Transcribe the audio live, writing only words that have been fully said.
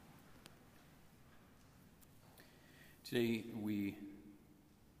Today we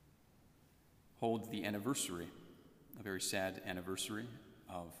hold the anniversary, a very sad anniversary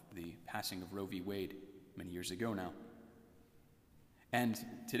of the passing of Roe v. Wade many years ago now. And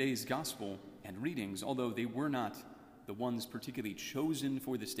today's gospel and readings, although they were not the ones particularly chosen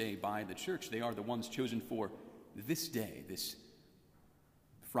for this day by the church, they are the ones chosen for this day, this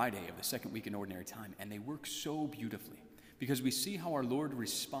Friday of the second week in Ordinary Time, and they work so beautifully because we see how our Lord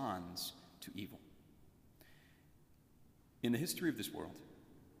responds to evil. In the history of this world,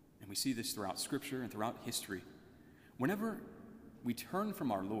 and we see this throughout Scripture and throughout history, whenever we turn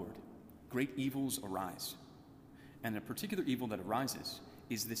from our Lord, great evils arise. And a particular evil that arises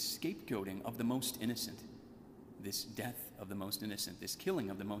is this scapegoating of the most innocent, this death of the most innocent, this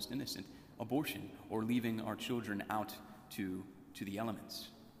killing of the most innocent, abortion, or leaving our children out to the elements.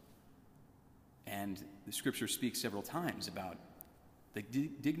 And the Scripture speaks several times about the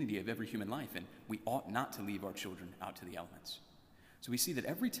dignity of every human life, and we ought not to leave our children out to the elements. So we see that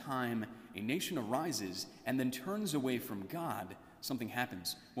every time a nation arises and then turns away from God, something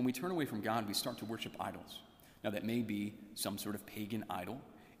happens. When we turn away from God, we start to worship idols. Now that may be some sort of pagan idol.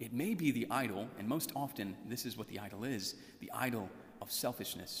 It may be the idol, and most often this is what the idol is, the idol of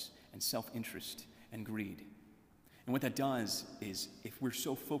selfishness and self-interest and greed. And what that does is, if we're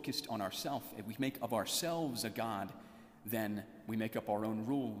so focused on ourselves, if we make of ourselves a God, then we make up our own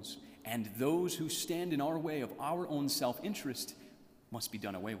rules, and those who stand in our way of our own self-interest must be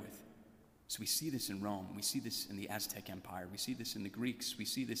done away with. So we see this in Rome, we see this in the Aztec Empire, we see this in the Greeks, we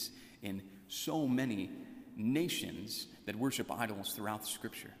see this in so many nations that worship idols throughout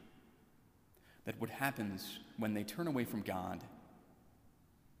Scripture. That what happens when they turn away from God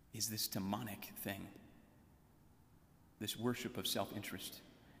is this demonic thing, this worship of self-interest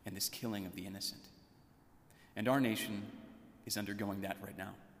and this killing of the innocent. And our nation is undergoing that right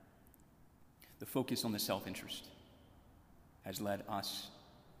now. The focus on the self-interest has led us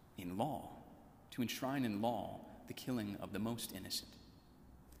in law to enshrine in law the killing of the most innocent.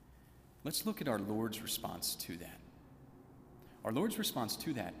 Let's look at our Lord's response to that. Our Lord's response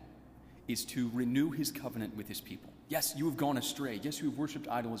to that is to renew his covenant with his people. Yes, you have gone astray. Yes, you have worshipped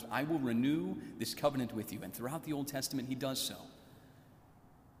idols. I will renew this covenant with you. And throughout the Old Testament, he does so.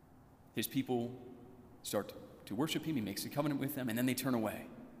 His people start to worship him. He makes a covenant with them, and then they turn away.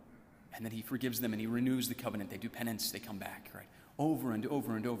 And then he forgives them, and he renews the covenant. They do penance. They come back, right? Over and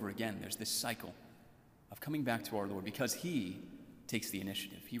over and over again, there's this cycle of coming back to our Lord because he takes the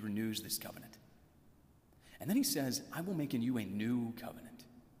initiative. He renews this covenant. And then he says, I will make in you a new covenant.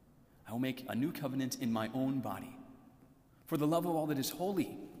 I will make a new covenant in my own body. For the love of all that is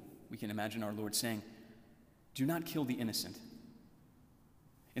holy, we can imagine our Lord saying, do not kill the innocent.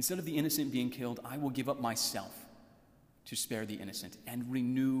 Instead of the innocent being killed, I will give up myself to spare the innocent and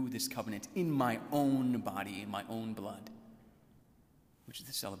renew this covenant in my own body, in my own blood, which is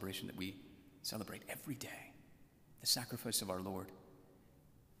the celebration that we celebrate every day, the sacrifice of our Lord.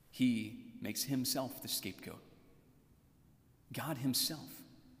 He makes himself the scapegoat. God himself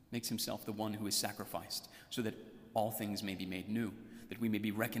makes himself the one who is sacrificed so that all things may be made new, that we may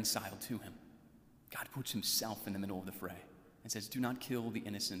be reconciled to him. God puts himself in the middle of the fray and says, do not kill the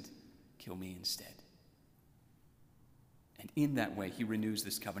innocent, kill me instead. And in that way, he renews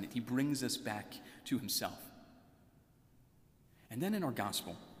this covenant. He brings us back to himself. And then in our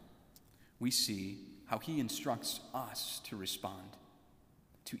gospel, we see how he instructs us to respond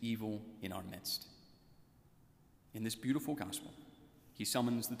to evil in our midst. In this beautiful gospel, he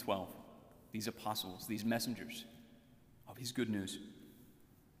summons the 12, these apostles, these messengers of his good news.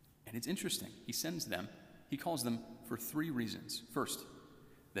 And it's interesting. He sends them, he calls them for three reasons. First,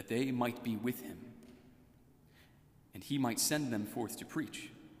 that they might be with him, and he might send them forth to preach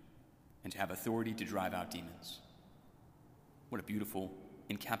and to have authority to drive out demons. What a beautiful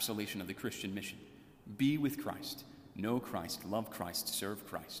encapsulation of the Christian mission. Be with Christ, know Christ, love Christ, serve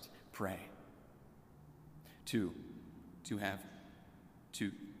Christ, pray. Two,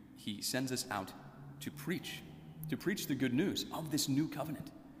 he sends us out to preach the good news of this new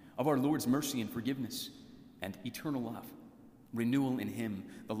covenant, of our Lord's mercy and forgiveness and eternal love, renewal in him,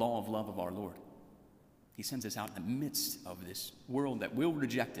 the law of love of our Lord. He sends us out in the midst of this world that will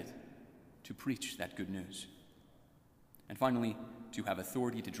reject it to preach that good news. And finally, to have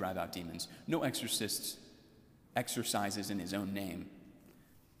authority to drive out demons. No exorcist exercises in his own name.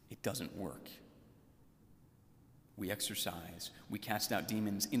 It doesn't work. We exorcise, we cast out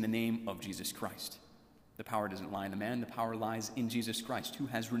demons in the name of Jesus Christ. The power doesn't lie in the man, the power lies in Jesus Christ, who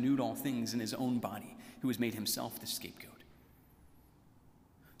has renewed all things in his own body, who has made himself the scapegoat.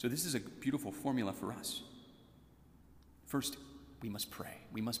 So this is a beautiful formula for us. First, we must pray.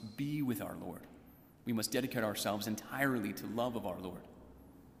 We must be with our Lord. We must dedicate ourselves entirely to love of our Lord.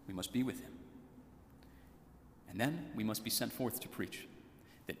 We must be with him. And then we must be sent forth to preach,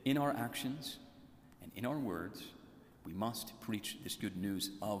 that in our actions and in our words, we must preach this good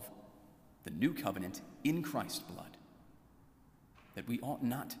news of the new covenant in Christ's blood, that we ought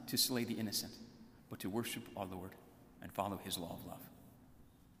not to slay the innocent, but to worship our Lord and follow his law of love.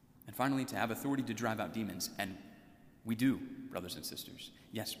 And finally, to have authority to drive out demons. And we do, brothers and sisters.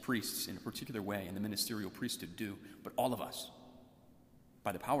 Yes, priests in a particular way, and the ministerial priesthood do, but all of us,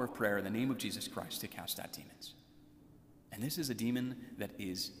 by the power of prayer in the name of Jesus Christ, to cast out demons. And this is a demon that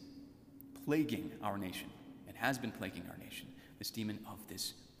is plaguing our nation, and has been plaguing our nation, this demon of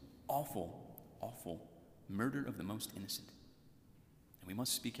this awful, awful murder of the most innocent. And we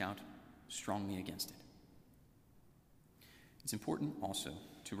must speak out strongly against it. It's important also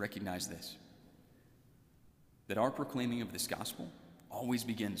to recognize this, that our proclaiming of this gospel always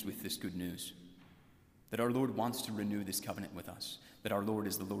begins with this good news, that our Lord wants to renew this covenant with us, that our Lord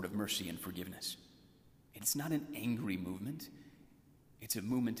is the Lord of mercy and forgiveness. It's not an angry movement. It's a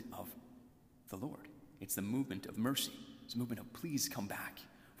movement of the Lord. It's the movement of mercy. It's a movement of please come back.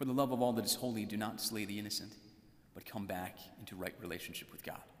 For the love of all that is holy, do not slay the innocent, but come back into right relationship with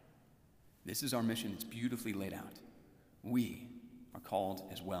God. This is our mission. It's beautifully laid out. We are called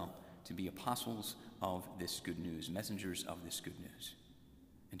as well to be apostles of this good news, messengers of this good news,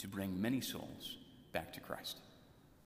 and to bring many souls back to Christ.